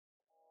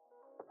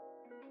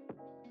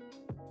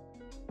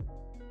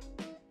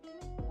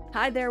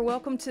Hi there,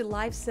 welcome to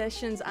Life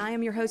Sessions. I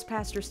am your host,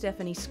 Pastor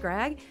Stephanie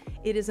Scragg.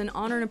 It is an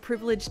honor and a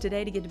privilege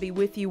today to get to be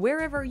with you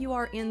wherever you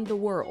are in the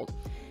world.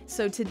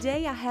 So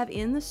today I have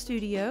in the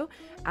studio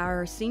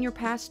our senior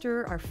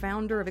pastor, our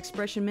founder of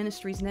Expression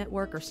Ministries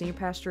Network, our senior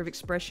pastor of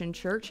Expression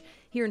Church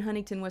here in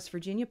Huntington, West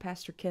Virginia,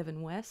 Pastor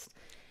Kevin West,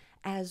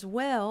 as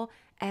well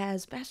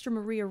as Pastor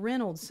Maria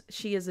Reynolds.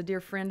 She is a dear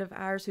friend of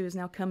ours who has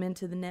now come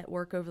into the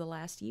network over the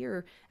last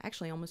year,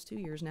 actually almost 2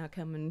 years now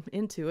coming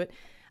into it.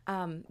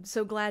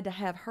 So glad to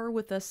have her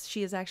with us.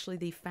 She is actually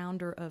the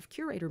founder of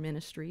Curator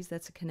Ministries.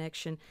 That's a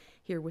connection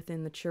here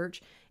within the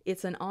church.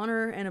 It's an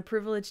honor and a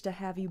privilege to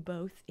have you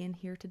both in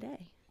here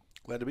today.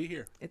 Glad to be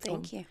here.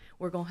 Thank you.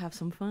 We're going to have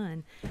some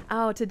fun.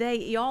 Oh, today,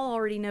 y'all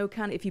already know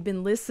kind of, if you've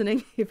been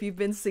listening, if you've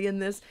been seeing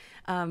this,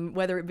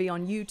 whether it be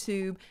on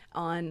YouTube,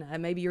 on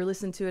maybe you're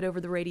listening to it over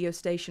the radio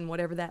station,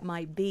 whatever that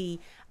might be,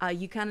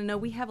 you kind of know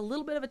we have a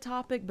little bit of a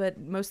topic, but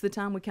most of the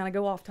time we kind of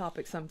go off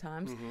topic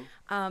sometimes.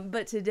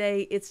 But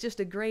today, it's just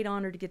a great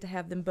honor to get to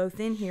have them both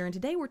in here. And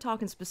today we're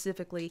talking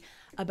specifically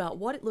about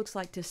what it looks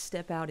like to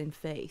step out in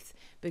faith,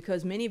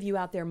 because many of you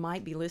out there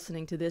might be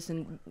listening to this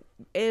in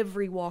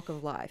every walk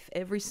of life,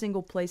 every single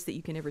place that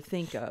you can ever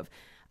think of.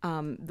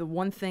 The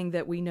one thing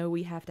that we know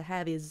we have to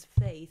have is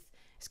faith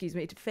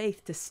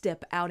to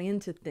step out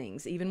into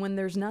things, even when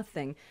there's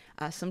nothing.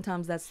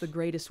 Sometimes that's the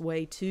greatest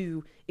way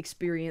to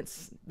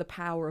experience the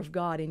power of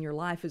God in your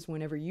life, is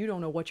whenever you don't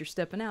know what you're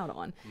stepping out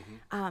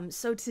on.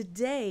 So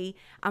today,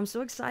 I'm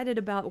so excited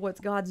about what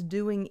God's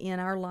doing in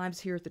our lives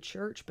here at the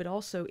church, but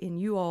also in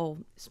you all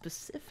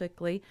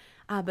specifically.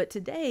 But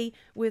today,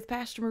 with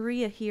Pastor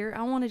Maria here,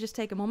 I want to just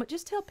take a moment,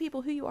 just tell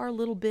people who you are a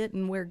little bit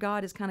and where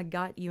God has kind of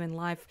got you in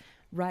life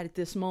right at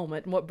this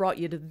moment, and what brought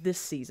you to this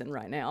season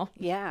right now.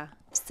 Yeah.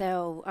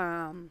 So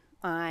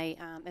I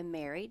am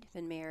married.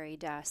 Been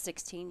married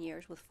 16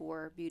 years with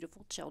 4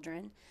 beautiful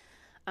children.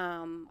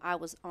 I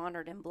was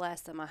honored and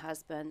blessed that my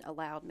husband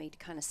allowed me to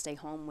kind of stay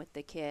home with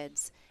the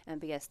kids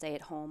and be a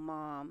stay-at-home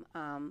mom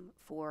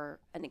for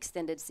an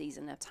extended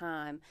season of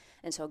time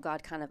until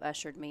God kind of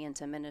ushered me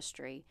into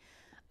ministry.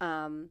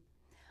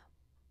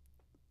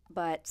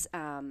 But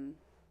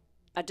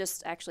I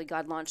just actually,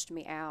 God launched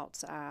me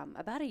out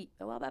about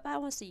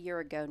almost a year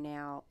ago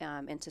now,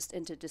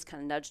 into just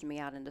kind of nudged me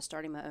out into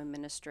starting my own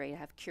ministry. I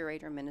have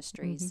Curator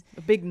Ministries.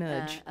 A big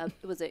nudge.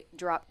 It was a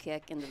drop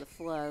kick into the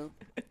flow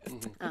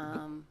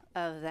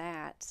of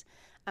that.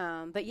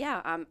 But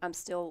yeah, I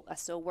still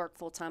work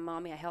full-time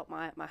mommy. I help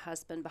my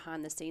husband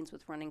behind the scenes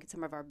with running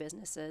some of our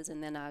businesses,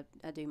 and then I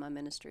do my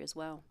ministry as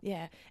well.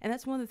 Yeah, and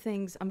that's one of the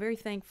things I'm very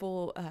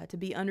thankful to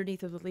be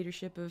underneath of the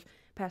leadership of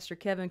Pastor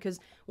Kevin, because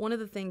one of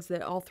the things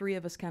that all three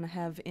of us kind of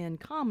have in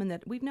common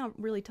that we've not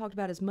really talked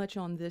about as much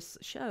on this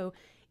show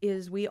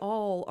is we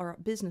all are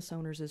business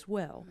owners as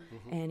well.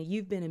 And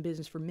you've been in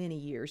business for many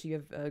years. You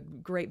have a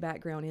great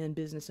background in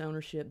business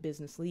ownership,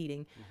 business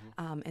leading.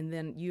 And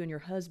then you and your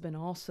husband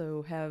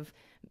also have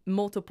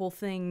multiple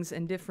things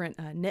and different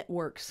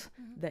networks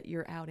that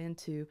you're out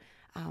into.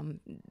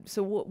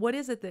 So what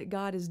is it that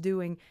God is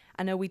doing?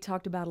 I know we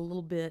talked about a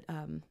little bit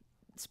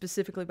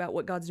specifically about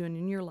what God's doing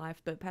in your life,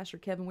 but Pastor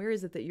Kevin, where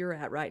is it that you're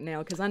at right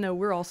now? Because I know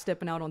we're all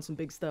stepping out on some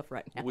big stuff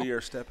right now. We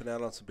are stepping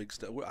out on some big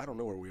stuff. I don't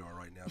know where we are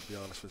right now, to be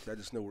honest with you. I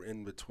just know we're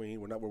in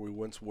between. We're not where we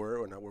once were.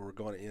 We're not where we're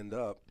going to end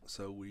up.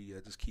 So we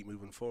just keep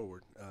moving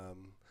forward.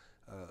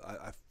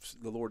 The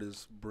Lord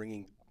is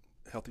bringing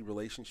healthy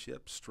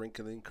relationships,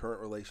 strengthening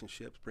current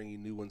relationships,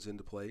 bringing new ones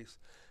into place,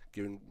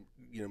 giving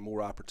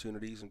more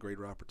opportunities and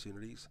greater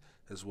opportunities,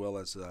 as well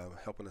as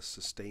helping us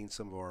sustain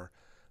some of our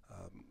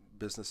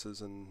businesses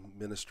and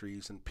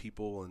ministries and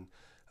people and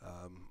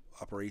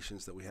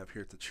operations that we have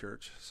here at the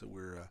church. So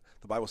we're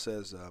the Bible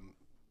says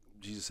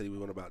Jesus said he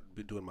went about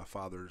doing my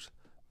Father's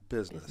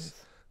business.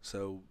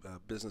 So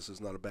business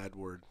is not a bad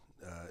word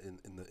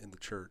in the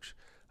church.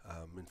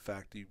 In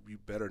fact, you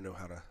better know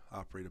how to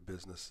operate a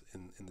business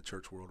in the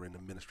church world or in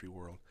the ministry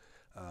world.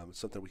 It's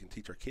something we can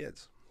teach our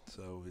kids.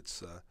 So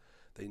it's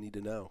they need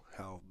to know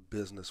how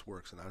business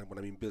works. And when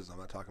I mean business, I'm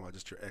not talking about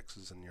just your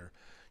X's and your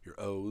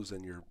O's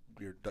and your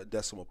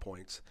decimal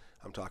points.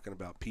 I'm talking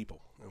about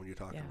people, and when you're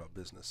talking about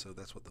business. So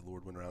that's what the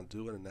Lord went around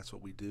doing, and that's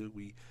what we do.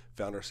 We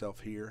found ourselves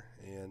here,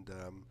 and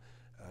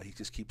he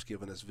just keeps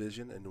giving us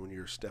vision. And when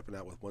you're stepping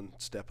out with one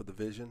step of the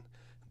vision,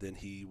 then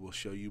he will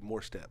show you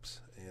more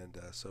steps. And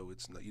so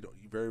it's not, you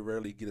very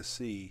rarely get to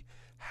see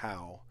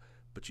how,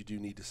 but you do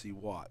need to see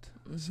what.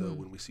 So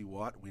when we see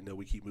what, we know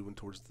we keep moving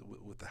towards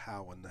with the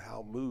how, and the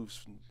how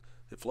moves.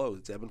 It flows.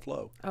 It's ebb and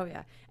flow. Oh,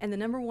 yeah. And the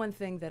number one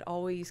thing that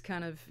always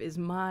kind of is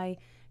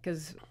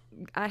because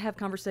I have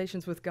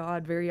conversations with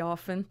God very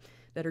often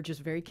that are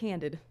just very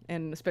candid,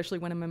 and especially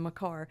when I'm in my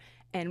car.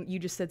 And you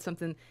just said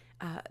something,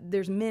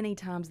 there's many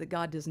times that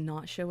God does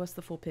not show us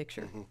the full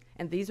picture.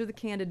 And these are the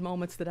candid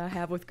moments that I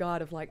have with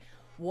God of like,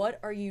 what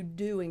are you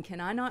doing?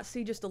 Can I not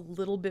see just a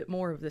little bit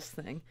more of this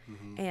thing?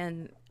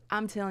 And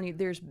I'm telling you,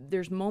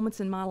 there's moments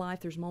in my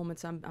life, there's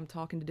moments I'm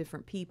talking to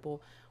different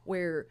people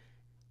where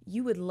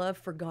you would love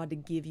for God to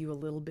give you a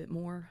little bit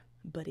more,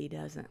 but he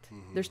doesn't.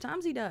 There's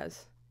times he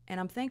does, And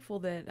I'm thankful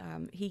that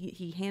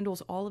he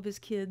handles all of his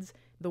kids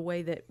the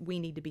way that we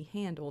need to be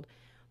handled.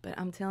 But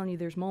I'm telling you,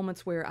 there's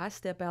moments where I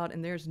step out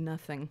and there's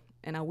nothing,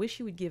 and I wish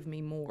he would give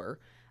me more.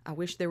 I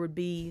wish there would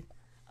be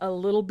a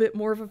little bit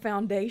more of a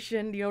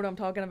foundation. You know what I'm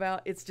talking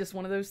about? It's just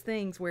one of those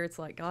things where it's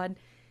like, God,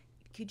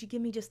 could you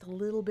give me just a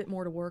little bit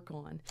more to work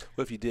on?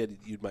 Well, if you did,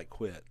 you might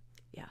quit.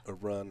 Yeah. Or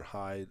run,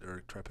 hide,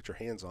 or try to put your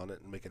hands on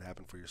it and make it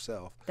happen for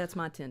yourself. That's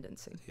my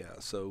tendency. Yeah,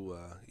 so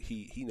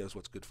he knows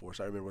what's good for us.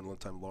 I remember when one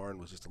time Lauren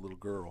was just a little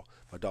girl,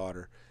 my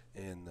daughter,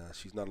 and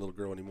she's not a little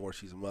girl anymore.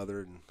 She's a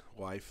mother and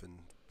wife and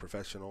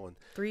professional. And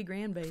 3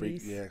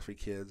 grandbabies. 3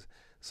 kids.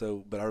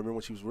 So, but I remember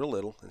when she was real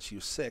little and she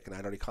was sick, and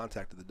I'd already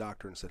contacted the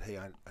doctor and said, hey,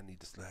 I need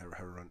to have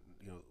her run.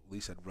 You know,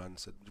 Lisa had run and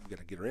said, we got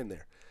to get her in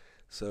there.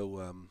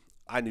 So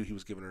I knew he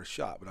was giving her a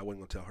shot, but I wasn't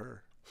going to tell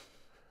her,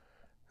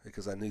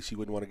 because I knew she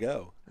wouldn't want to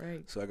go.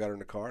 Right. So I got her in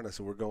the car and I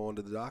said, we're going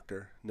to the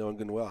doctor, knowing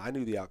good and well. I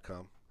knew the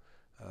outcome,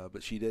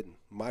 but she didn't.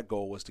 My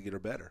goal was to get her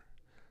better.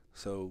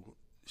 So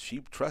she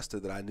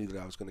trusted that I knew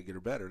that I was going to get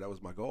her better. That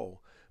was my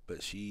goal.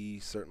 But she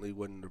certainly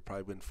wouldn't have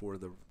probably been for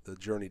the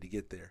journey to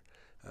get there.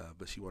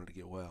 But she wanted to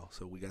get well.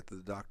 So we got to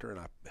the doctor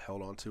and I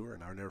held on to her,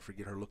 and I'll never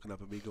forget her looking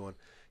up at me going,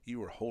 you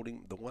were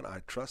holding the one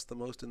I trust the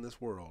most in this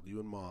world, you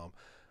and Mom.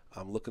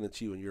 I'm looking at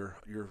you, and you're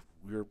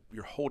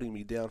holding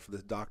me down for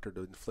this doctor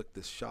to inflict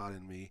this shot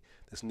in me,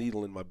 this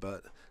needle in my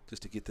butt,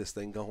 just to get this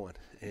thing going.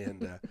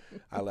 And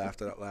I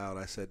laughed out loud.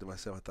 I said to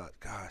myself, I thought,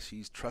 gosh,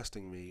 she's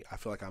trusting me. I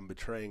feel like I'm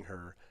betraying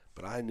her,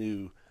 but I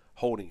knew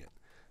holding it.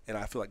 And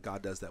I feel like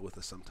God does that with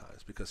us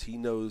sometimes, because he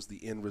knows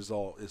the end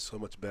result is so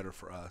much better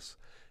for us.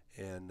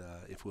 And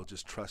if we'll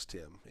just trust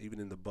him, even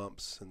in the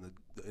bumps and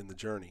in the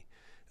journey.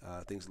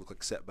 Things look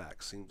like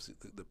setbacks. Seems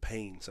the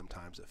pain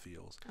sometimes it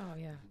feels. Oh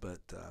yeah. But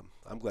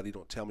I'm glad he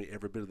don't tell me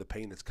every bit of the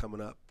pain that's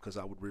coming up, because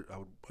I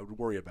would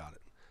worry about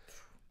it.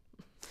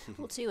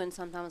 Well, too, and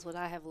sometimes what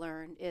I have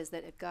learned is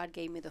that if God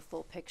gave me the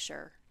full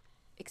picture,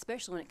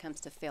 especially when it comes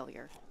to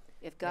failure,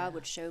 if God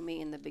would show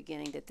me in the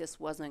beginning that this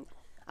wasn't,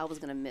 I was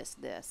going to miss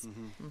this,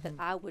 that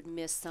I would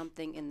miss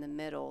something in the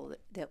middle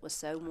that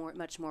was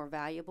much more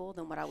valuable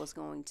than what I was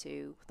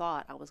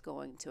thought I was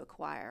going to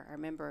acquire. I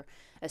remember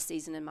a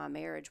season in my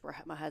marriage where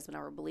my husband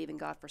and I were believing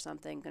God for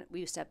something.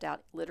 We stepped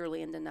out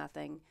literally into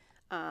nothing,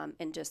 and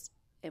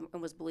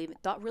was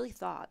really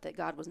thought that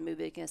God was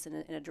moving us in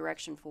a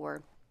direction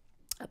for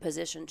a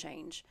position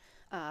change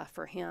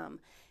for him,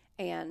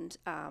 and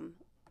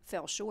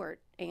fell short,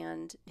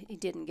 and he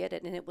didn't get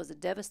it, and it was a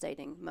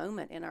devastating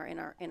moment in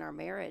our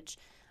marriage.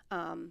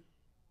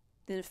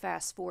 Then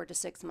fast forward to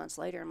 6 months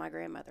later, and my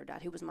grandmother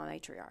died, who was my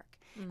matriarch.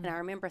 And I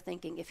remember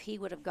thinking, if he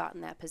would have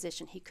gotten that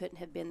position, he couldn't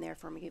have been there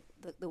for me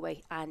the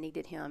way I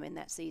needed him in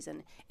that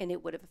season, and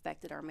it would have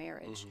affected our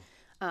marriage.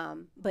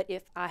 But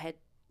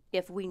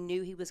if we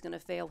knew he was going to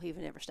fail, he would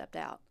have never stepped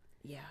out.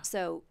 Yeah.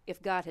 So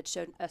if God had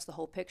shown us the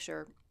whole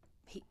picture,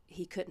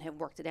 he couldn't have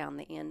worked it out in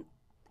the end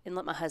and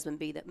let my husband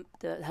be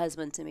the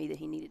husband to me that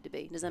he needed to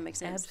be. Does that make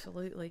sense?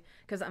 Absolutely.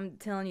 Because I'm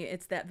telling you,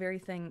 it's that very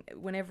thing.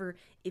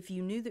 If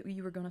you knew that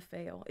you were going to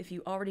fail, if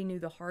you already knew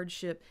the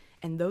hardship,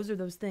 and those are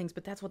those things,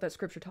 but that's what that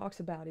scripture talks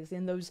about, is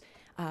in those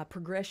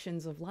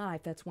progressions of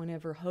life, that's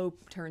whenever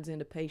hope turns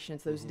into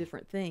patience, those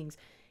different things.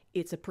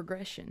 It's a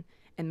progression.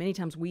 And many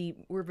times we're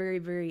very,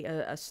 very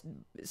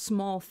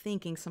small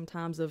thinking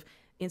sometimes of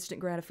instant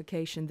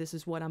gratification. This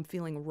is what I'm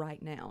feeling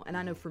right now. And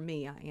I know for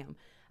me, I am.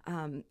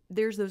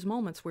 There's those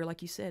moments where,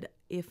 like you said,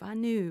 if I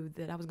knew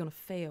that I was going to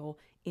fail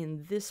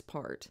in this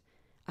part,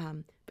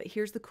 but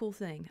here's the cool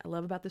thing I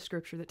love about the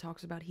scripture that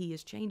talks about he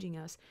is changing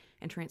us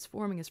and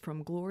transforming us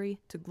from glory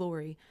to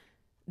glory.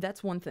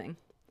 That's one thing,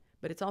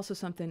 but it's also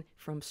something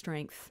from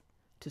strength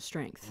to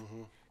strength.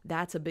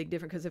 That's a big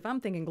difference, because if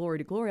I'm thinking glory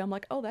to glory, I'm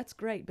like, oh, that's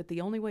great, but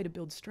the only way to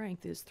build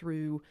strength is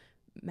through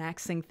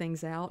maxing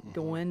things out,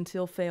 going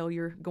till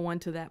failure, going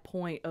to that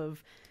point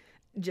of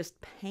just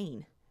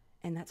pain.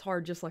 And that's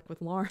hard, just like with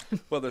Lauren.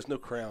 Well, there's no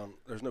crown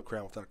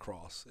without a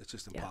cross. It's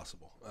just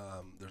impossible.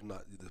 There's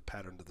not, the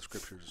pattern of the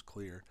scriptures is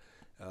clear,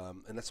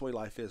 and that's the way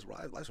life is.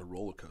 Life's a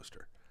roller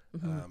coaster.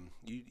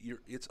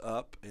 It's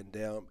up and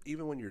down.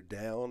 Even when you're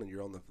down and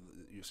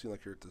you seem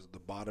like you're at the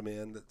bottom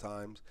end at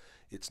times.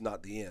 It's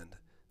not the end,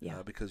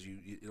 because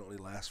it only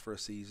lasts for a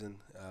season.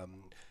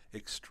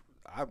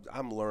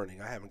 I'm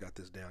learning. I haven't got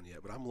this down yet,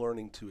 but I'm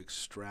learning to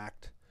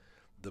extract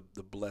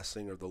the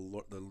blessing or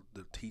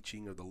the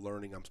teaching or the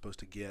learning I'm supposed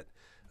to get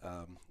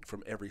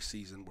from every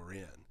season we're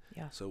in.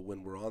 Yeah. So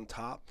when we're on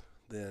top,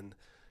 then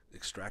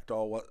extract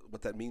all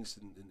what that means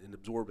and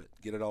absorb it.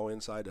 Get it all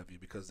inside of you,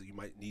 because you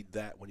might need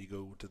that when you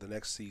go to the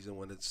next season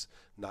when it's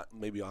not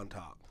maybe on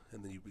top.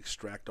 And then you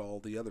extract all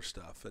the other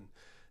stuff, and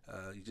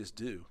you just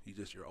do.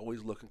 You're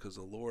always looking, because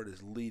the Lord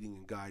is leading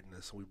and guiding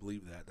us, and we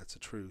believe that. That's the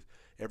truth.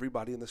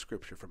 Everybody in the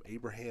scripture, from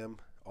Abraham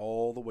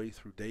all the way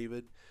through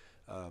David,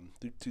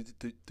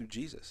 through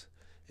Jesus,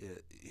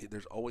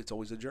 it's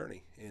always a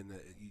journey, and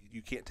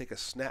you can't take a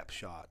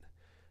snapshot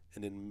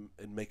and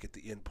make it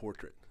the end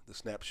portrait. The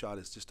snapshot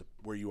is just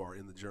where you are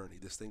in the journey.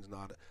 This thing's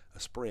not a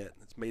sprint.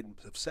 It's made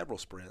of several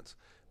sprints,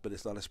 but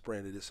it's not a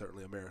sprint. It is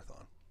certainly a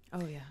marathon.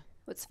 Oh yeah.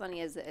 What's funny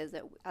is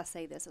that I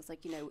say this. It's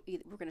like, either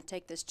we're going to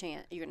take this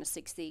chance. You're going to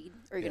succeed,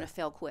 or you're Yeah. going to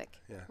fail quick.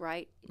 Yeah.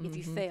 Right. If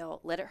you fail,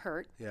 let it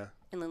hurt, Yeah.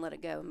 and then let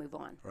it go and move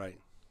on. Right.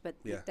 But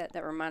Yeah. that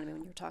reminded me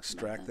when you were talking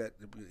Extract about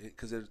that,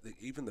 because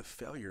even the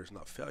failure is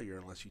not failure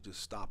unless you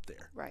just stop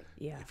there. Right.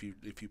 Yeah.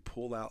 If you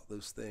pull out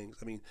those things,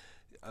 I mean,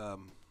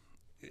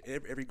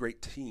 every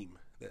great team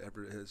that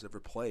has ever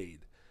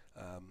played.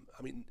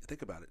 I mean,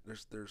 think about it.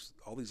 There's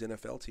all these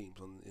NFL teams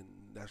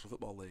in National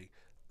Football League.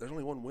 There's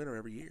only one winner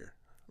every year.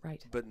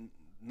 Right. But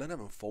none of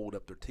them fold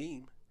up their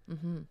team.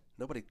 Mm-hmm.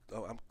 Nobody.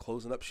 Oh, I'm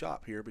closing up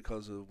shop here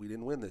because we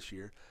didn't win this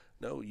year.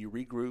 No, you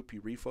regroup,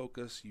 you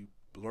refocus, you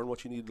learn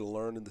what you need to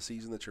learn in the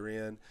season that you're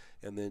in,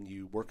 and then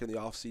you work in the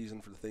off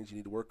season for the things you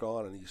need to work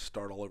on, and you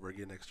start all over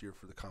again next year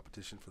for the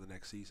competition for the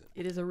next season.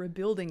 It is a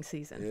rebuilding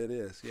season. It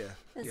is, yeah.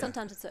 And yeah.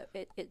 sometimes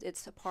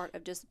it's a part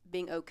of just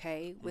being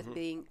okay with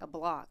being a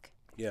block.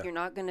 Yeah. You're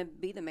not going to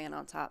be the man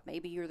on top.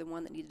 Maybe you're the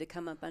one that needed to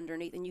come up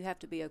underneath, and you have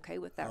to be okay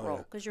with that Oh, role,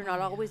 yeah. because you're not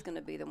always going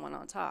to be the one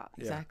on top.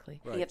 Yeah, Exactly.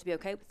 You right. have to be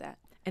okay with that.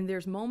 And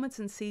there's moments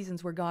and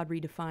seasons where God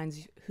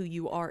redefines who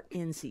you are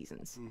in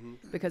seasons.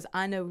 Because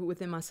I know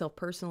within myself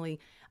personally,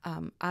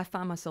 I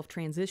find myself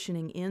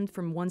transitioning in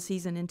from one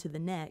season into the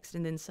next,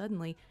 and then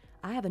suddenly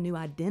I have a new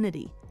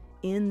identity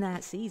in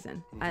that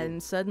season.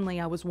 And suddenly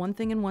I was one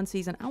thing in one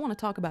season. I want to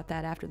talk about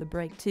that after the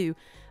break too,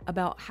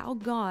 about how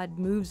God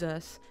moves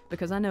us,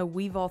 because I know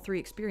we've all three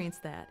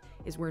experienced that,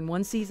 is we're in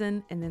one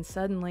season and then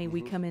suddenly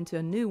we come into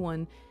a new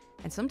one.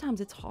 And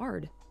sometimes it's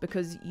hard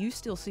because you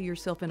still see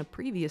yourself in a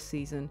previous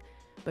season,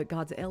 but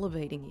God's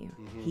elevating you.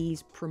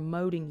 He's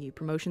promoting you,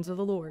 promotions of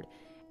the Lord.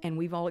 And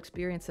we've all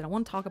experienced it. I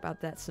want to talk about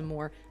that some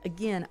more.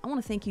 Again, I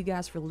want to thank you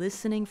guys for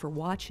listening, for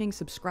watching.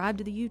 Subscribe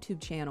to the YouTube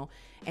channel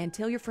and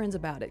tell your friends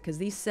about it, because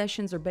these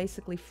sessions are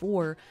basically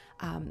for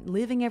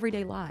living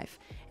everyday life.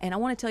 And I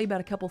want to tell you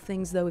about a couple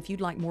things, though, if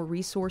you'd like more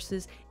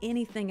resources,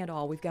 anything at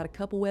all. We've got a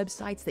couple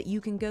websites that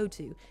you can go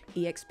to.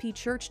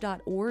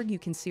 expchurch.org. You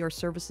can see our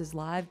services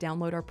live,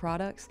 download our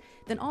products.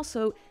 Then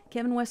also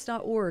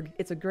kevinwest.org.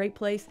 It's a great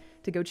place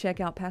to go check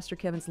out Pastor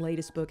Kevin's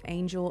latest book,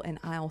 Angel and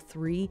Aisle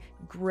 3.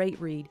 Great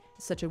read.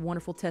 Such a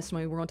wonderful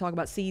testimony. We're going to talk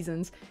about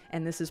seasons,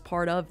 and this is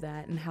part of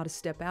that, and how to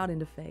step out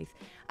into faith.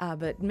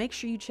 But make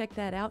sure you check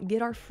that out.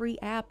 Get our free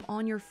app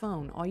on your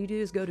phone. All you do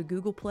is go to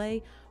Google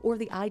Play or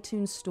the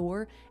iTunes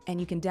Store, and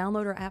you can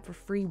download our app for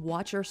free,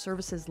 watch our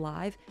services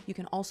live. You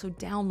can also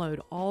download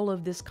all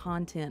of this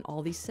content,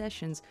 all these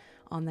sessions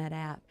on that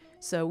app.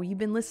 So you've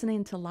been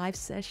listening to live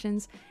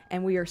sessions,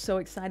 and we are so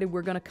excited.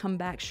 We're going to come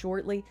back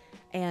shortly,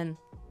 and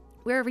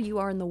wherever you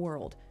are in the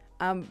world,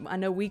 I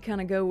know we kind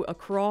of go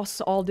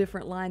across all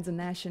different lines and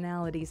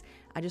nationalities.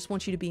 I just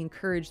want you to be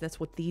encouraged. That's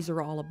what these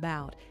are all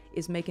about,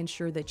 is making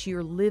sure that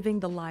you're living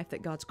the life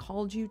that God's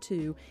called you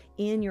to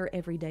in your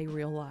everyday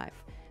real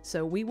life.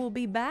 So we will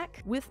be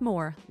back with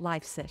more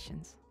live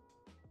sessions.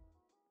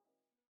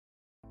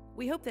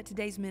 We hope that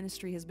today's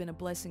ministry has been a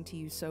blessing to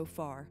you so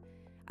far.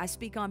 I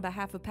speak on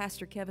behalf of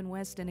Pastor Kevin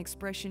West and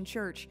Expression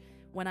Church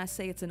when I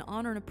say it's an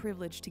honor and a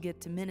privilege to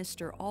get to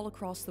minister all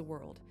across the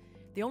world.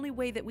 The only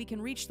way that we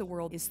can reach the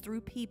world is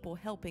through people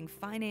helping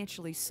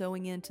financially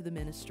sowing into the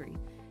ministry.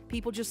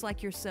 People just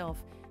like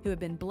yourself who have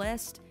been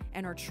blessed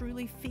and are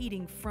truly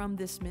feeding from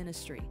this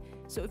ministry.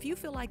 So if you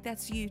feel like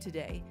that's you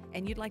today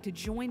and you'd like to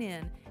join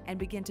in and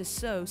begin to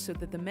sow so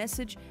that the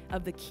message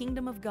of the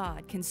kingdom of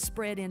God can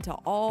spread into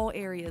all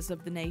areas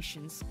of the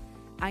nations,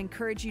 I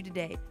encourage you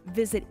today,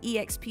 visit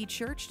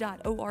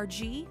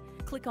expchurch.org,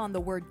 click on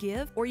the word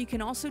give, or you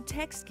can also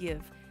text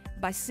give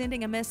by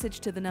sending a message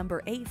to the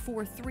number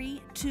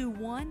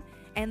 84321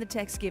 and the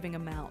text giving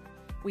amount.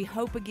 We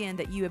hope again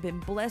that you have been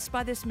blessed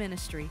by this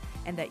ministry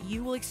and that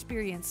you will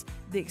experience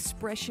the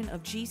expression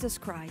of Jesus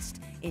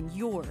Christ in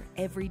your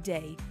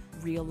everyday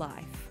real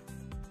life.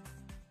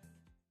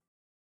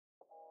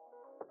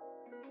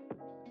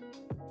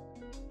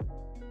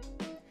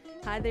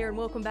 Hi there, and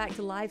welcome back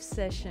to Live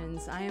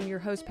Sessions. I am your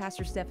host,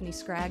 Pastor Stephanie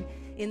Scragg.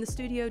 In the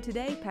studio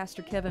today,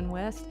 Pastor Kevin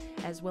West,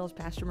 as well as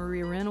Pastor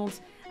Maria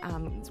Reynolds.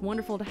 It's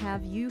wonderful to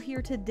have you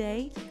here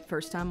today.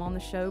 First time on the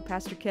show.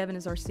 Pastor Kevin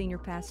is our senior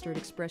pastor at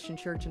Expression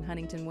Church in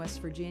Huntington,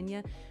 West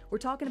Virginia. We're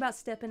talking about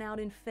stepping out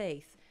in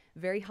faith.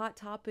 Very hot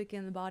topic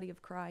in the body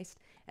of Christ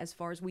as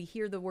far as we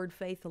hear the word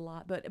faith a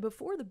lot. But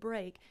before the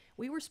break,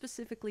 we were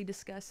specifically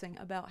discussing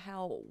about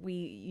how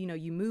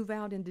you move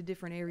out into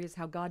different areas,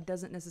 how God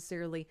doesn't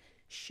necessarily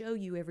show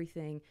you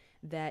everything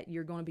that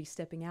you're going to be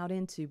stepping out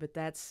into, but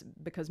that's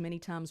because many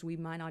times we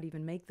might not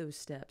even make those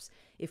steps.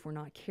 If we're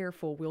not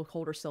careful, we'll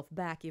hold ourselves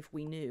back if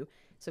we knew.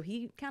 So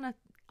he kind of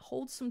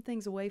holds some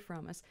things away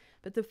from us.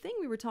 But the thing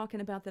we were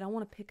talking about that I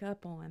want to pick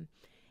up on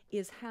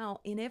is how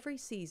in every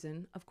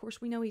season, of course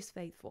we know he's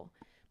faithful,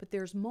 but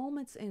there's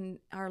moments in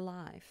our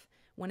life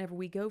whenever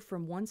we go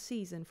from one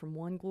season, from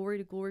one glory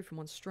to glory, from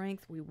one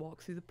strength, we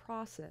walk through the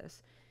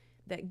process,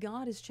 that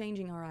God is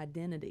changing our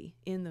identity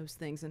in those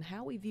things, and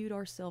how we viewed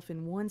ourselves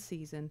in one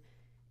season,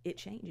 it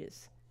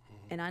changes.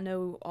 And I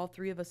know all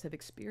three of us have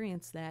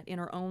experienced that in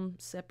our own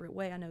separate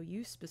way. I know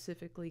you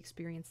specifically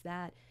experienced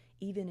that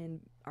even in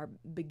our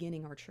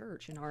beginning our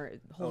church and our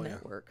whole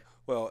network.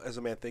 Well, as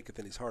a man thinketh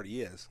in his heart,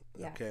 he is.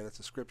 Yeah. Okay, that's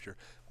a scripture.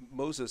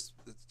 Moses,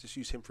 let's just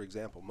use him for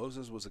example.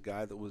 Moses was a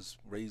guy that was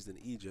raised in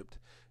Egypt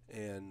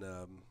and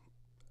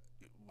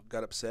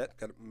got upset,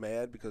 got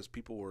mad because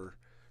people were,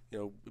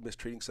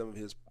 mistreating some of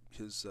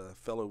his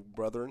fellow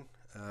brethren,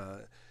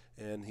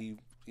 and he,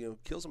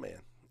 kills a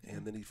man,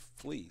 and then he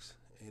flees,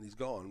 and he's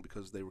gone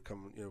because they were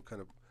coming,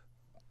 kind of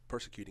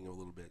persecuting him a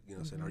little bit,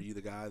 saying, "Are you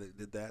the guy that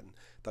did that?" And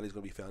thought he was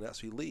going to be found out,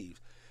 so he leaves.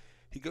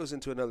 He goes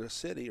into another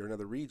city or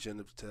another region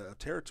of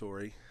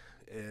territory,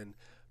 and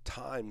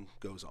time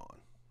goes on,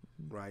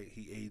 right?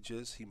 He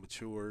ages, he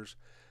matures,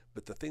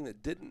 but the thing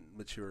that didn't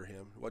mature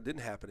him, what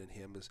didn't happen in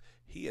him, is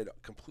he had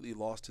completely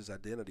lost his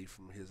identity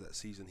from that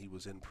season he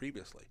was in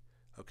previously.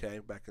 Okay,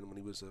 back when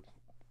he was a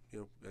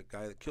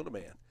guy that killed a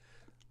man.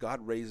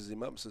 God raises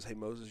him up and says, "Hey,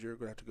 Moses, you're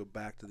going to have to go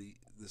back to the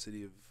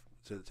city of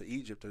to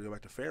Egypt, and go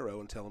back to Pharaoh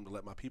and tell him to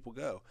let my people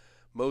go."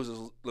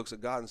 Moses looks at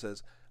God and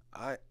says,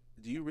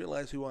 "Do you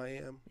realize who I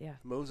am?" Yeah.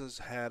 Moses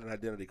had an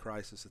identity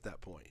crisis at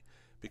that point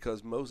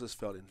because Moses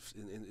felt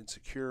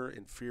insecure,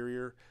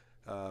 inferior,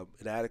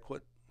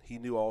 inadequate. He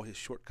knew all his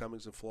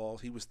shortcomings and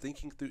flaws. He was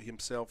thinking through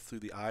himself through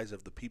the eyes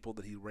of the people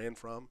that he ran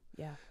from.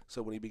 Yeah.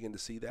 So when he began to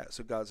see that,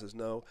 so God says,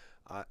 "No,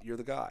 you're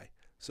the guy."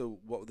 So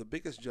what the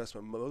biggest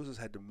adjustment Moses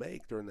had to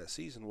make during that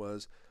season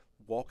was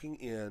walking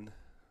in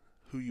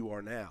who you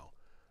are now,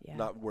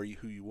 not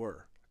who you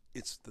were.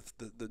 It's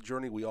the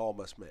journey we all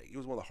must make. It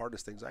was one of the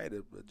hardest things I had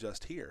to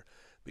adjust here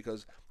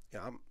because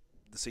I'm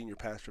the senior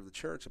pastor of the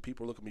church, and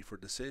people look at me for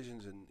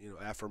decisions and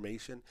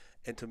affirmation.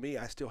 And to me,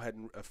 I still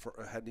hadn't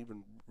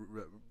even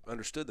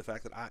understood the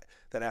fact that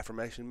that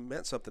affirmation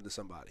meant something to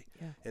somebody.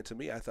 Yeah. And to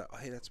me, I thought,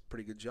 "Hey, that's a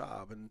pretty good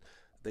job," and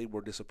they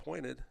were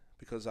disappointed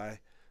because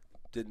I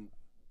didn't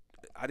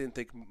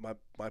think my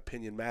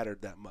opinion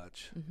mattered that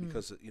much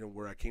because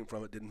where I came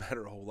from, it didn't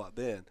matter a whole lot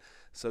then.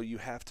 So you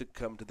have to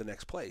come to the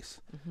next place.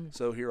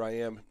 So here I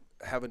am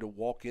having to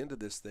walk into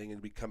this thing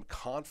and become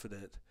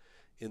confident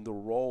in the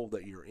role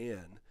that you're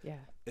in. Yeah.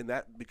 And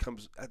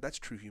that's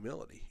true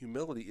humility.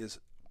 Humility is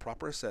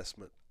proper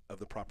assessment of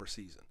the proper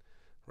season,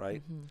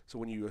 right? So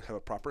when you have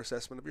a proper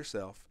assessment of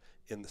yourself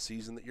in the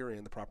season that you're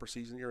in, the proper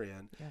season you're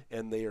in,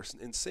 and they are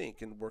in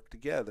sync and work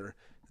together,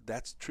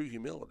 that's true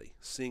humility,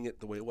 seeing it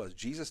the way it was.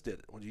 Jesus did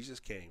it when Jesus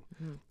came,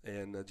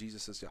 and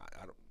Jesus says,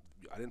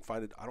 "I don't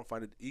find it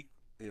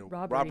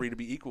robbery to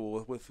be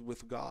equal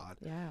with God."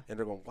 Yeah. And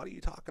they're going, "What are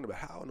you talking about?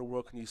 How in the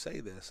world can you say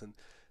this?" And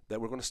that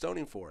we're going to stone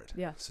him for it.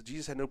 Yeah. So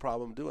Jesus had no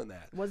problem doing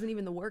that. It wasn't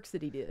even the works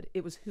that he did;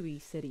 it was who he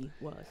said he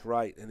was.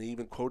 Right, and he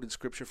even quoted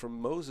scripture from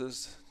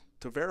Moses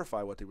to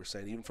verify what they were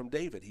saying, even from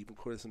David. He even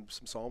quoted some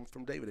Psalm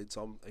from David in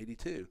Psalm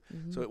 82.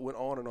 So it went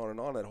on and on and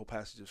on, that whole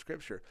passage of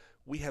scripture.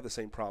 We have the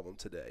same problem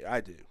today. I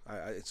do.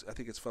 I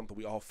think it's something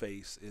we all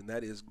face, and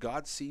that is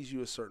God sees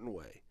you a certain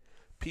way.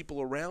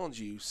 People around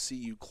you see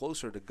you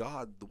closer to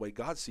God the way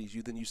God sees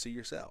you than you see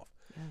yourself.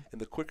 Yeah.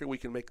 And the quicker we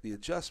can make the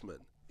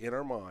adjustment in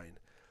our mind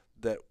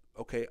that,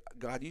 okay,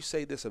 God, you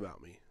say this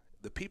about me.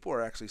 The people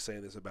are actually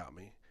saying this about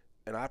me.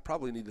 And I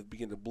probably need to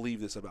begin to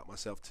believe this about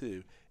myself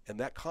too. And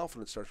that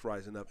confidence starts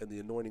rising up, and the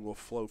anointing will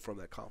flow from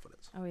that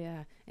confidence. Oh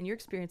yeah, and you're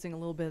experiencing a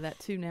little bit of that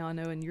too now. I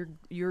know, and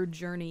your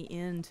journey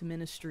into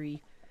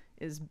ministry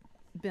has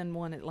been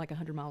one at like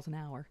 100 miles an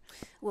hour.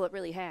 Well, it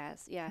really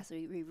has. Yeah, so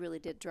he really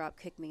did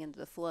kick me into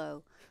the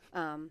flow.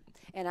 And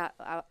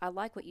I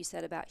like what you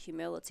said about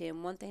humility.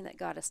 And one thing that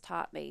God has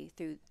taught me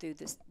through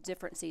this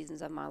different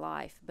seasons of my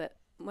life, but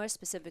most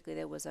specifically,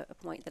 there was a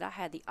point that I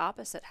had the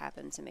opposite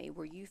happen to me,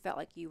 where you felt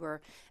like you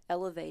were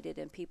elevated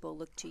and people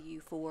looked to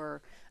you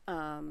for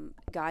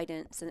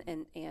guidance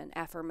and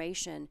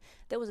affirmation.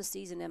 There was a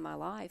season in my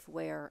life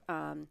where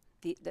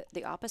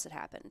the opposite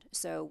happened.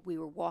 So we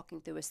were walking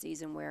through a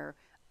season where,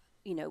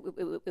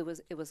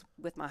 it was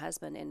with my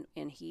husband,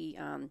 and he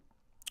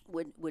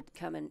would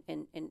come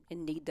and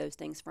need those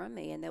things from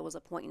me. And there was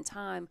a point in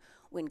time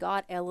when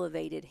God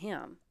elevated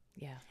him.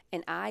 Yeah.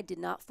 And I did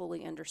not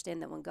fully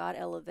understand that when God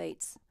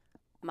elevates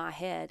my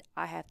head,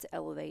 I have to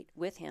elevate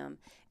with him,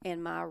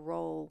 and my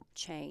role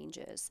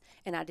changes.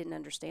 And I didn't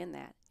understand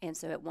that. And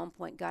so at one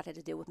point, God had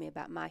to deal with me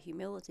about my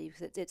humility,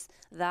 because it's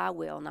thy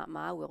will, not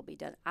my will, be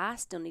done. I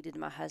still needed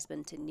my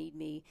husband to need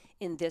me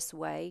in this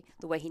way,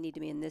 the way he needed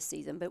me in this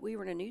season. But we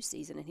were in a new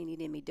season, and he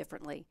needed me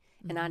differently.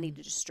 And I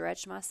needed to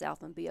stretch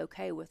myself and be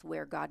okay with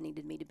where God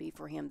needed me to be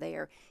for him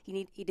there.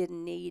 He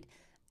didn't need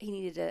a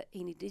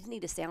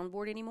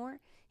soundboard anymore.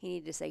 He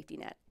needed a safety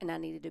net, and I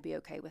needed to be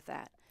okay with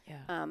that.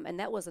 Yeah. And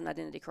that was an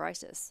identity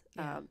crisis,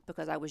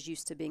 because I was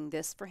used to being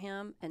this for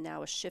him, and now I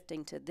was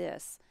shifting to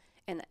this,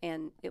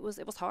 and it was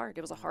hard.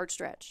 It was a hard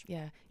stretch.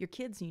 Yeah, your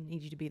kids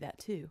need you to be that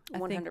too.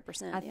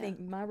 100%. I think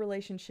my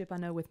relationship, I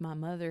know, with my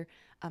mother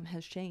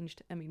has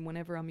changed. I mean,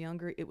 whenever I'm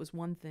younger, it was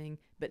one thing,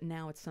 but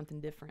now it's something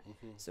different.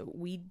 So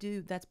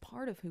that's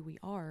part of who we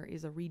are,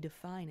 is a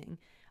redefining.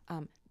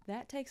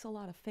 That takes a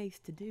lot of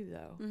faith to do,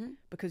 though,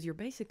 because you're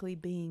basically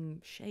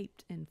being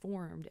shaped and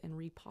formed and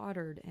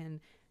repottered, and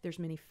there's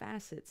many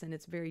facets, and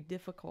it's very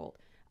difficult.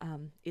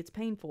 It's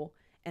painful,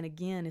 And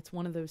again, it's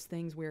one of those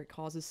things where it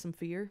causes some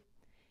fear.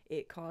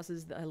 It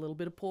causes a little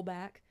bit of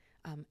pullback.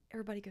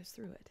 Everybody goes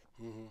through it.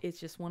 It's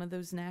just one of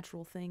those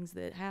natural things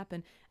that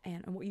happen.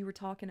 And what you were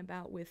talking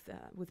about with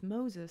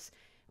Moses,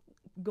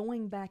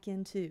 going back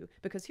into,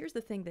 because here's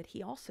the thing that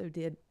he also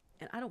did,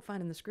 and I don't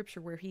find in the scripture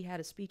where he had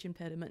a speech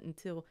impediment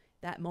until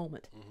that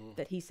moment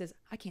that he says,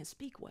 I can't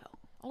speak well.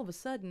 All of a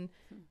sudden,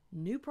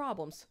 new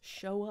problems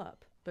show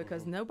up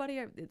because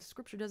the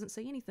scripture doesn't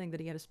say anything that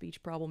he had a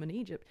speech problem in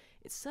Egypt.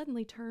 It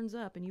suddenly turns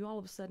up, and you all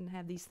of a sudden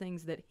have these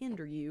things that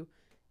hinder you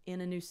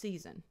in a new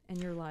season,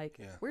 and you're like,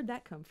 where'd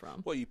that come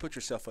from? Well, you put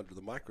yourself under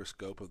the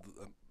microscope of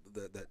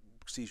that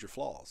sees your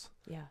flaws.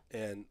 Yeah.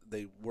 And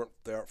they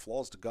aren't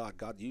flaws to God.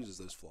 God uses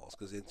those flaws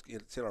because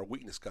it's in our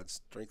weakness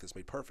God's strength is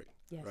made perfect.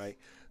 Yes. Right?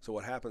 So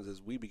what happens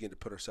is we begin to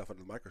put ourselves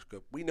under the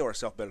microscope. We know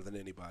ourselves better than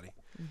anybody,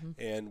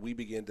 and we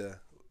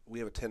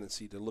have a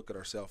tendency to look at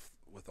ourselves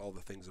with all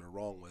the things that are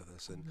wrong with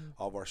us and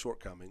all of our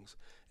shortcomings,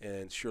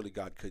 and surely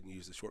God couldn't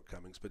use the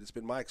shortcomings. But it's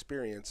been my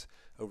experience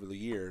over the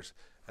years,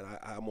 and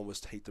I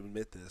almost hate to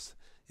admit this,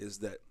 is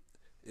that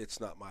it's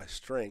not my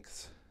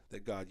strength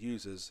that God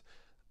uses.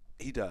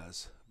 He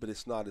does, but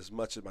it's not as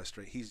much as my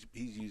strength. He's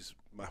used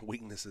my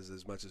weaknesses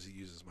as much as he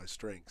uses my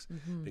strengths.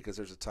 Because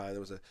there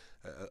was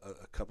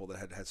a couple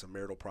that had some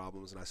marital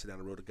problems, and I sat down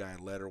and wrote a guy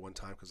a letter one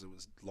time because it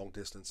was long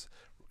distance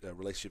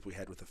relationship we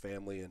had with the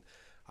family, and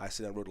I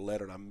sat down and wrote a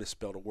letter, and I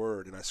misspelled a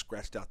word, and I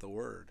scratched out the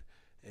word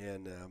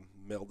and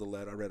mailed the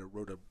letter. I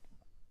wrote a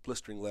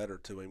blistering letter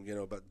to him,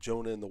 about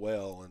Jonah in the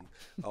well and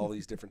all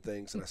these different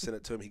things, and I sent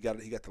it to him. He got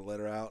the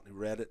letter out, and he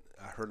read it.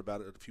 I heard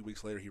about it a few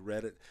weeks later. He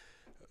read it.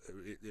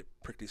 It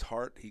pricked his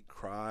heart. He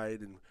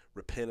cried and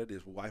repented.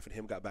 His wife and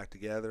him got back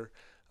together,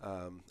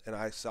 and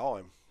I saw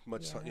him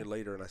much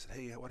later, and I said,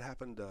 "Hey, what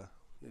happened?"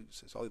 He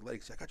saw the letter.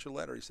 He said, "I got your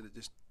letter." He said, "It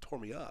just tore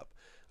me up."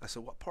 I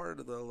said, "What part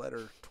of the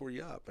letter tore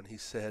you up?" And he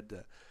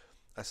said,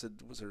 I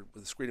said, was there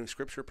reading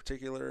scripture in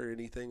particular or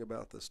anything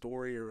about the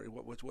story or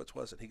what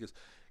was it? He goes,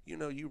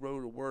 you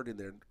wrote a word in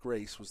there.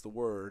 Grace was the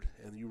word,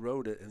 and you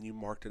wrote it and you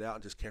marked it out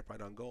and just kept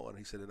right on going.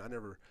 He said,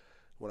 and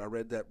when I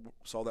read that,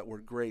 saw that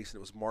word grace and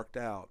it was marked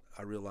out,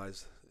 I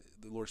realized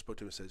the Lord spoke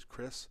to him and says,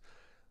 Chris,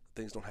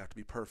 things don't have to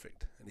be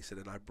perfect. And he said,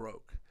 and I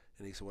broke.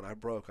 And he said, when I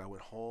broke, I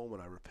went home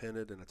and I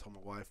repented and I told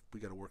my wife, we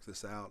got to work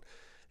this out.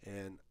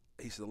 And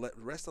he said, the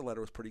rest of the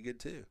letter was pretty good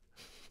too.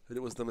 But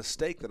it was the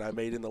mistake that I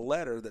made in the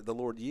letter that the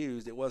Lord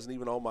used. It wasn't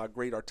even all my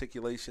great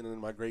articulation and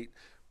my great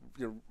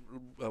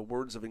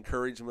words of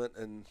encouragement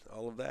and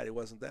all of that. It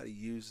wasn't that. He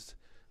used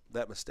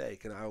that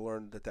mistake. And I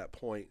learned at that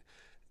point,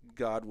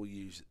 God will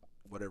use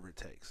whatever it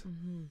takes.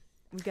 Mm-hmm.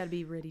 We've got to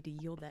be ready to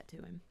yield that to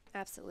him.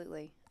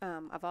 Absolutely.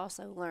 I've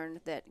also learned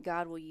that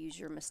God will use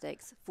your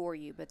mistakes for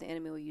you, but the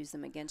enemy will use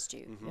them against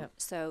you. Mm-hmm. Yep.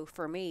 So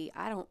for me,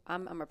 I'm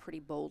a pretty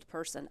bold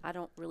person. I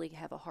don't really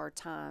have a hard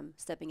time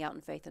stepping out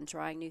in faith and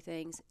trying new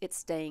things. It's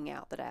staying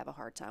out that I have a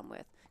hard time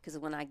with. Because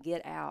when I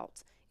get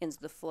out into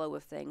the flow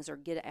of things or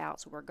get out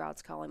to where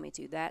God's calling me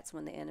to, that's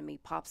when the enemy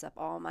pops up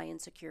all my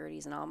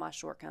insecurities and all my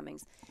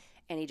shortcomings,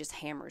 and he just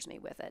hammers me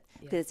with it.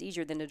 Because it's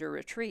easier than to do a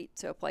retreat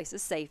to a place of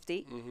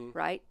safety,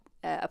 right?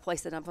 A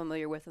place that I'm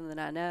familiar with and that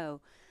I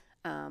know.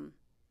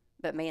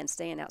 But man,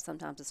 staying out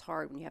sometimes is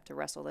hard when you have to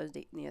wrestle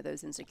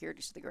those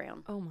insecurities to the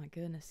ground. Oh my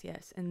goodness,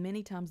 yes. And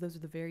many times those are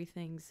the very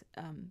things,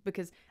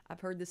 because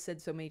I've heard this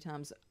said so many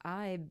times.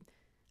 I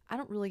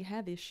don't really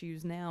have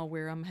issues now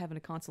where I'm having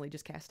to constantly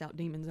just cast out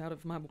demons out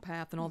of my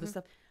path and all this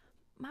stuff.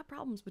 My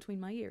problem's between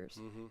my ears.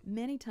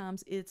 Many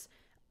times it's,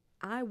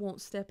 I won't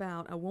step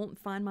out. I won't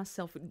find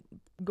myself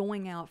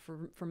going out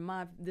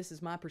this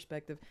is my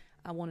perspective.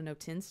 I want to know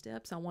 10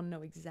 steps. I want to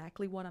know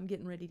exactly what I'm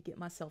getting ready to get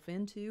myself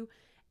into.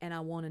 And I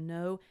want to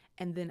know.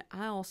 And then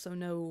I also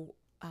know,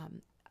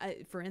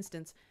 for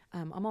instance,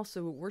 I'm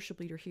also a worship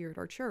leader here at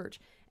our church.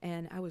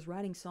 And I was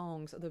writing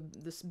songs. The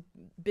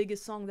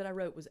biggest song that I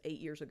wrote was 8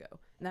 years ago.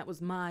 And that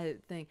was my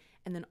thing.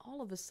 And then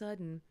all of a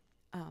sudden,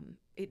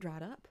 it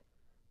dried up.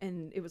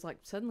 And it was like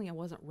suddenly I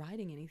wasn't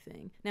writing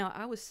anything. Now,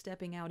 I was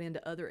stepping out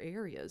into other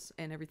areas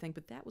and everything,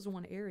 but that was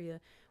one area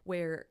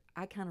where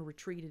I kind of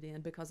retreated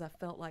in because I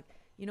felt like,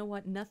 you know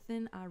what,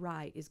 nothing I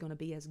write is going to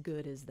be as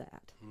good as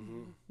that.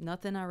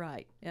 Nothing I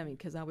write. I mean,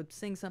 because I would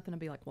sing something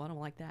and be like, well, I don't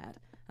like that.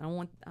 I don't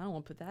want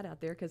to put that out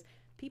there because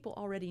people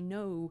already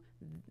know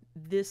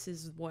this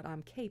is what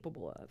I'm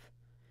capable of.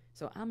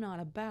 So I'm not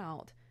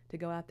about to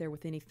go out there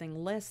with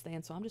anything less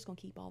than, so I'm just going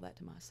to keep all that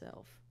to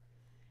myself.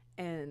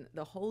 And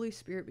the Holy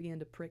Spirit began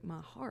to prick my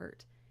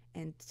heart.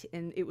 And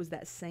it was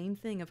that same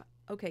thing of,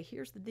 okay,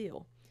 here's the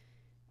deal.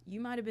 You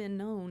might have been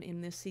known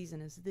in this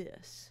season as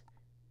this.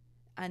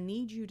 I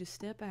need you to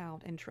step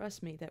out and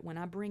trust me that when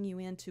I bring you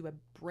into a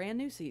brand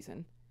new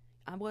season,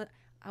 I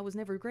was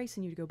never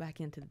gracing you to go back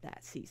into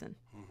that season.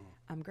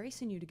 I'm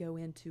gracing you to go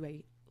into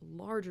a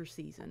larger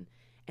season.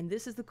 And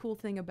this is the cool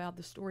thing about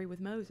the story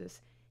with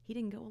Moses. He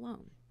didn't go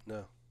alone.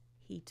 No.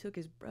 He took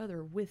his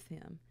brother with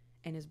him.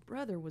 And his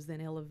brother was then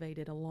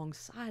elevated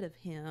alongside of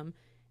him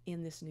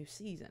in this new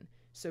season.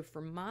 So for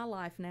my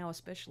life now,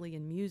 especially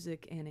in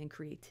music and in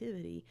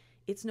creativity,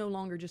 it's no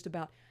longer just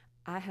about,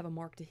 I have a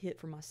mark to hit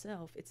for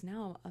myself. It's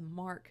now a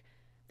mark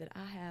that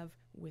I have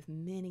with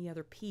many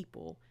other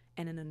people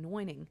and an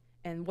anointing.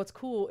 And what's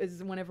cool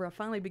is whenever I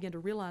finally began to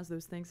realize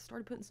those things, I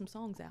started putting some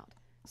songs out,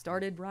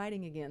 started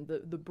writing again.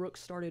 The brook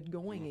started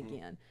going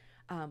again.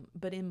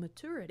 But in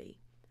maturity,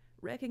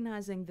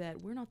 recognizing that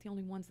we're not the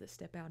only ones that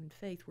step out in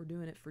faith. We're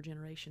doing it for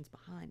generations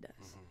behind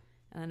us.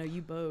 And I know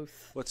you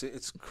both. Well,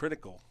 it's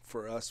critical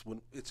for us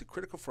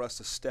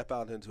to step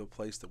out into a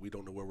place that we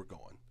don't know where we're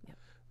going. Yep.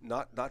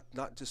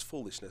 Not just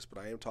foolishness,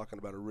 but I am talking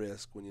about a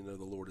risk when you know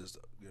the Lord is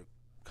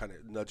kind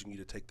of nudging you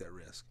to take that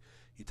risk.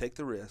 You take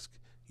the risk.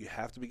 You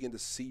have to begin to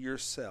see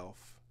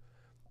yourself,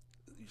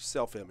 your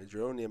self-image,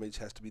 your own image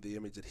has to be the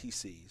image that He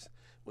sees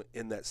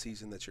in that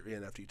season that you're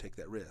in after you take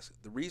that risk.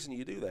 The reason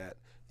you do that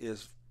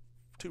is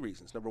two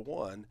reasons. Number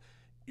one,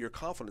 your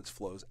confidence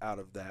flows out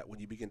of that when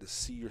you begin to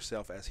see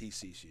yourself as He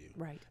sees you.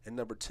 Right. And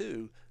number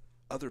two,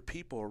 other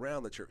people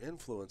around that you're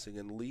influencing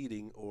and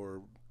leading,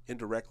 or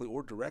indirectly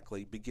or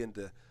directly, begin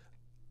to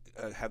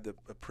have the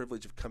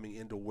privilege of coming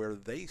into where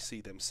they see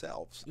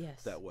themselves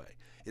that way.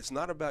 It's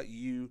not about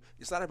you.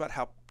 It's not about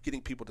how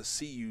getting people to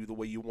see you the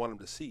way you want them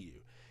to see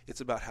you.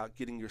 It's about how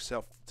getting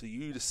yourself to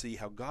you to see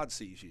how God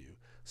sees you,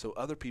 so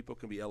other people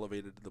can be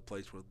elevated to the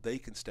place where they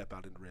can step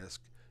out in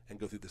risk and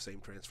go through the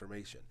same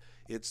transformation.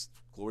 It's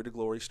glory to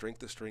glory, strength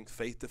to strength,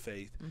 faith to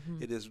faith.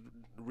 It is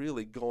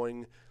really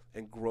going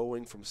and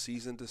growing from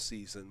season to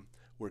season,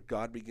 where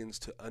God begins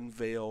to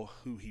unveil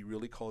who He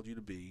really called you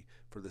to be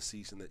for the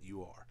season that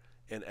you are.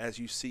 And as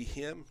you see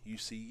Him, you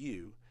see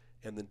you,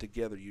 and then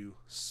together you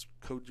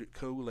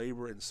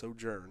co-labor and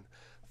sojourn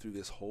through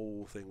this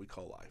whole thing we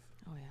call life.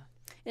 Oh, yeah.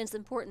 And it's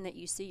important that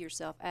you see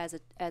yourself as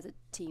a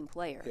team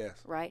player, Yes.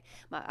 right?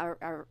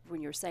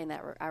 When you were saying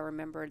that, I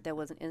remembered there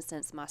was an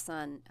instance. My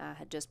son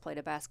had just played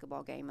a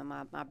basketball game, and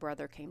my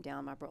brother came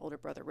down, my older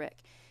brother Rick,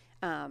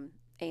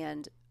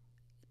 and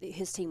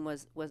his team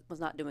was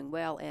not doing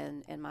well,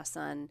 and my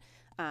son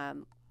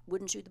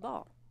wouldn't shoot the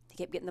ball. He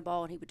kept getting the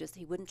ball, and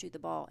he wouldn't shoot the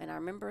ball. And I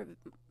remember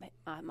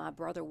my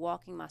brother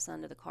walking my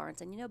son to the car and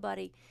saying,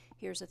 buddy,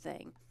 here's the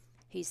thing.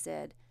 He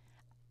said,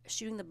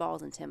 shooting the ball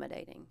is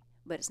intimidating,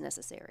 but it's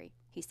necessary.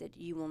 He said,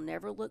 you will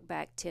never look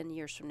back 10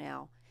 years from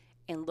now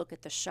and look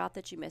at the shot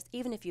that you missed.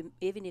 Even if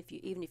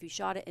you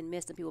shot it and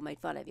missed and people made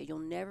fun of you, you'll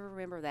never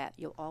remember that.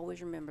 You'll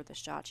always remember the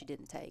shots you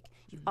didn't take.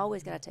 You've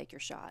always got to take your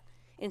shot.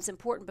 And it's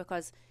important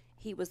because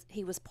he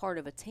was part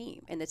of a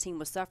team, and the team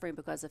was suffering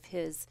because of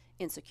his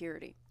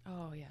insecurity.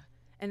 Oh, yeah.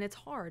 And it's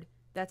hard.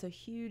 That's a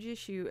huge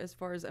issue as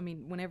far as,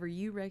 whenever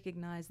you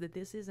recognize that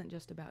this isn't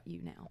just about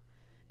you now,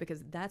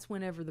 because that's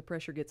whenever the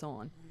pressure gets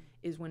on,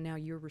 is when now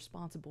you're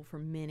responsible for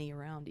many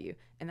around you.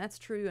 And that's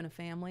true in a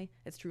family.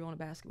 It's true on a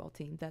basketball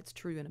team. That's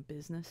true in a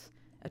business,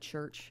 a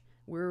church.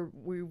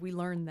 We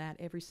learn that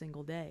every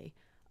single day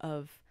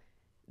of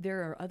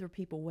there are other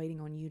people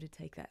waiting on you to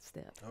take that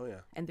step. Oh,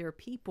 yeah. And there are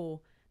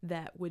people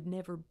that would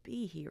never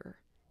be here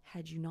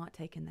had you not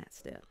taken that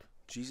step.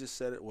 Jesus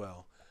said it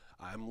well.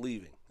 I'm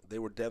leaving. They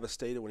were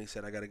devastated when He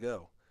said, I got to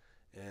go.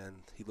 And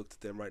He looked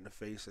at them right in the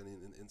face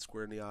and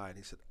square in the eye, and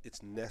He said,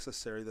 it's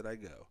necessary that I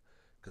go,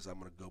 because I'm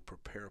going to go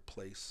prepare a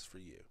place for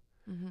you.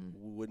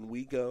 When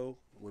we go,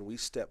 when we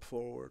step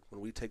forward,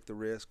 when we take the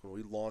risk, when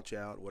we launch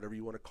out, whatever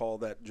you want to call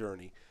that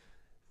journey,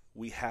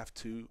 we have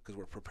to, because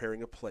we're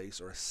preparing a place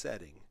or a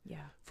setting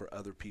for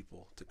other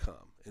people to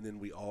come. And then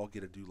we all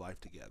get to do life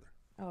together.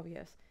 Oh,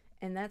 yes.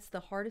 And that's the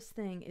hardest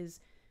thing,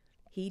 is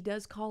He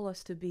does call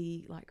us to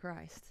be like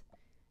Christ.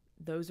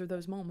 Those are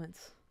those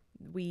moments.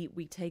 We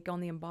take on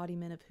the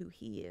embodiment of who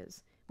He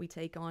is. We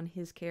take on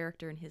His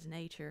character and His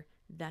nature.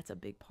 That's a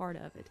big part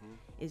of it,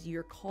 is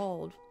you're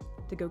called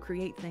to go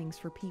create things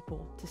for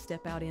people to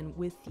step out in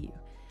with you.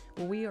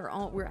 Well,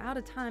 we're out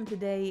of time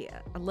today.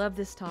 I love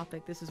this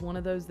topic. This is one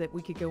of those that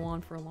we could go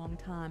on for a long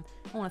time.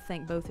 I want to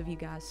thank both of you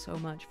guys so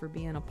much for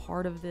being a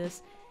part of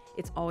this.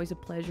 It's always a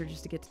pleasure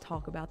just to get to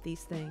talk about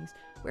these things.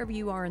 Wherever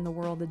you are in the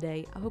world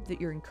today, I hope that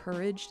you're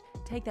encouraged.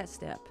 Take that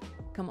step.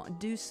 Come on,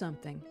 do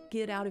something.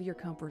 Get out of your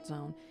comfort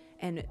zone.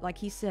 And like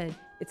he said,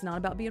 it's not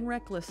about being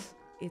reckless.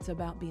 It's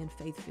about being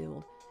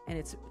faith-filled. And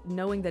it's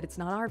knowing that it's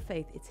not our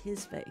faith, it's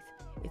His faith.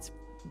 It's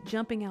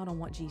jumping out on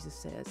what Jesus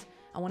says.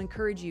 I want to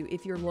encourage you,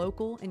 if you're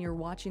local and you're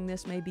watching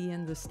this maybe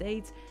in the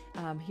States,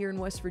 here in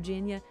West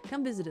Virginia,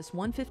 come visit us,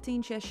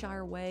 115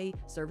 Cheshire Way.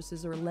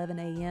 Services are 11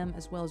 a.m.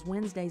 as well as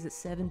Wednesdays at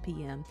 7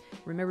 p.m.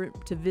 Remember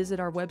to visit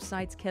our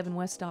websites,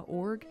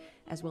 kevinwest.org,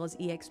 as well as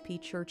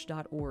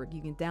expchurch.org.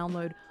 You can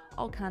download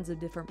all kinds of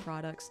different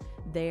products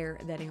there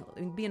that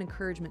will be an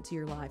encouragement to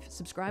your life.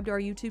 Subscribe to our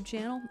YouTube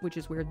channel, which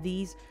is where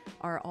these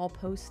are all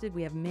posted.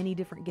 We have many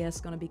different guests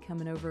going to be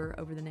coming over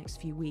the next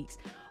few weeks.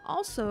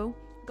 Also,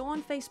 go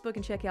on Facebook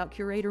and check out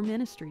Curator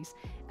Ministries.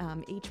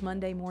 Each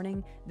Monday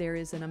morning, there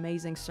is an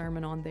amazing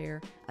sermon on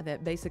there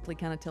that basically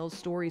kind of tells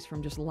stories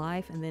from just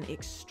life and then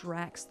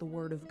extracts the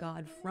Word of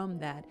God from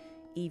that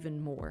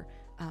even more.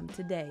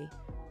 Today,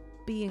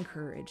 be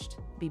encouraged,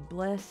 be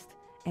blessed,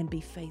 and be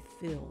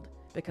faith-filled,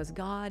 because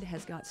God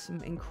has got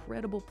some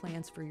incredible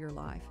plans for your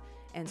life.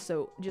 And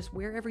so just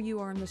wherever you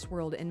are in this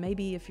world, and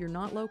maybe if you're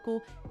not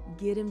local,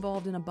 get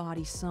involved in a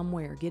body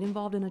somewhere. Get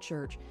involved in a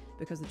church,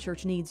 because the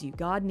church needs you.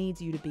 God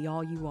needs you to be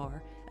all you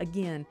are.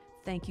 Again,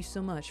 thank you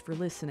so much for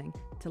listening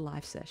to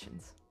Life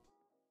Sessions.